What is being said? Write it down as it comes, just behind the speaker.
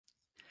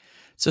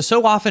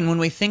So often when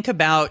we think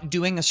about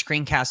doing a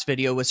screencast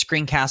video with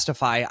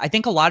Screencastify, I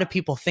think a lot of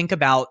people think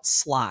about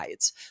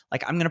slides.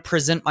 Like I'm going to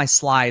present my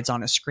slides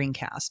on a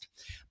screencast.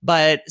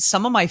 But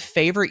some of my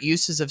favorite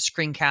uses of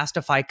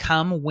Screencastify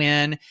come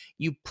when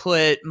you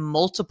put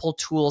multiple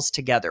tools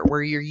together,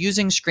 where you're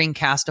using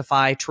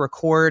Screencastify to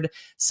record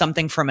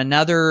something from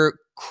another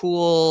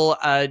cool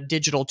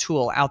digital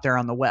tool out there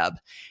on the web.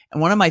 And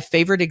one of my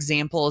favorite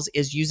examples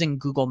is using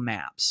Google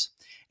Maps.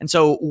 And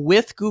so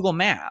with Google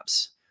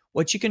Maps,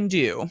 what you can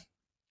do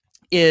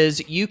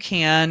is you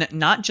can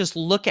not just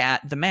look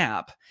at the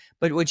map,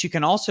 but what you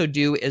can also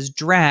do is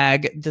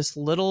drag this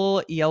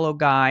little yellow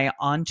guy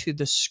onto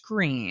the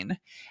screen,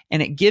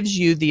 and it gives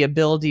you the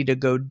ability to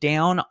go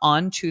down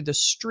onto the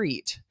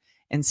street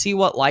and see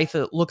what life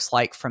it looks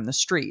like from the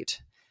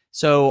street.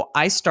 So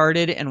I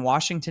started in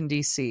Washington,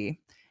 D.C.,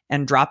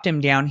 and dropped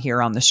him down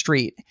here on the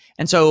street.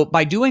 And so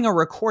by doing a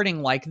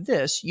recording like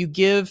this, you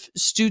give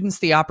students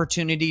the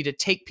opportunity to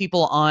take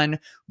people on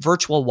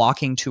virtual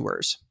walking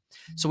tours.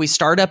 So we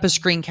start up a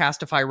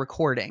Screencastify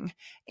recording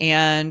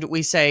and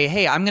we say,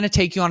 hey, I'm going to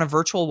take you on a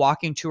virtual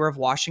walking tour of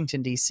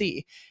Washington,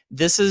 D.C.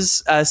 This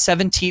is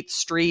 17th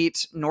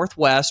Street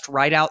Northwest,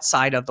 right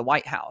outside of the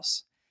White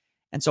House.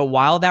 And so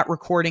while that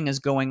recording is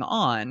going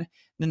on,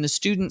 then the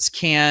students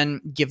can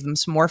give them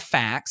some more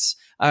facts,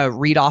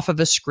 read off of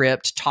a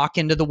script, talk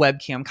into the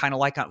webcam, kind of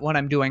like what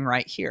I'm doing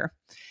right here.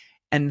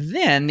 And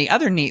then the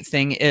other neat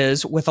thing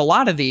is with a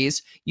lot of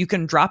these, you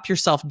can drop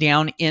yourself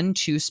down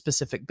into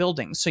specific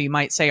buildings. So you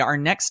might say our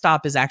next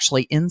stop is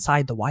actually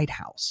inside the White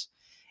House.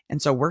 And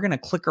so we're going to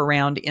click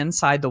around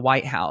inside the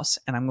White House,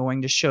 and I'm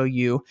going to show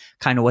you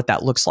kind of what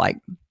that looks like.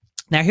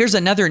 Now, here's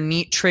another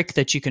neat trick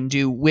that you can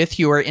do with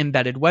your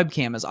embedded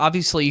webcam is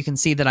obviously you can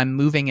see that I'm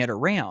moving it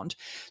around.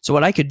 So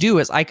what I could do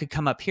is I could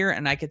come up here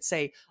and I could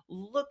say,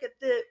 look at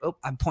this. Oh,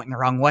 I'm pointing the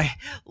wrong way.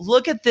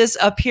 Look at this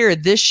up here.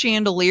 This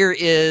chandelier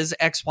is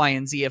X, Y,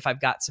 and Z if I've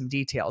got some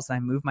details. And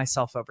I move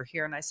myself over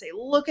here and I say,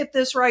 look at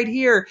this right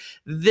here.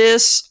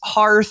 This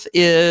hearth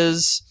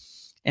is...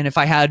 And if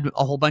I had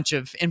a whole bunch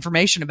of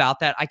information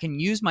about that, I can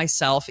use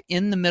myself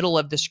in the middle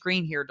of the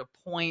screen here to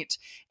point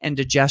and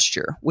to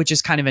gesture, which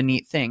is kind of a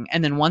neat thing.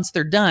 And then once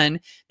they're done,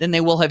 then they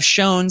will have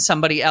shown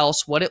somebody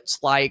else what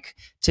it's like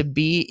to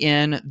be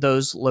in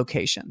those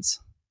locations.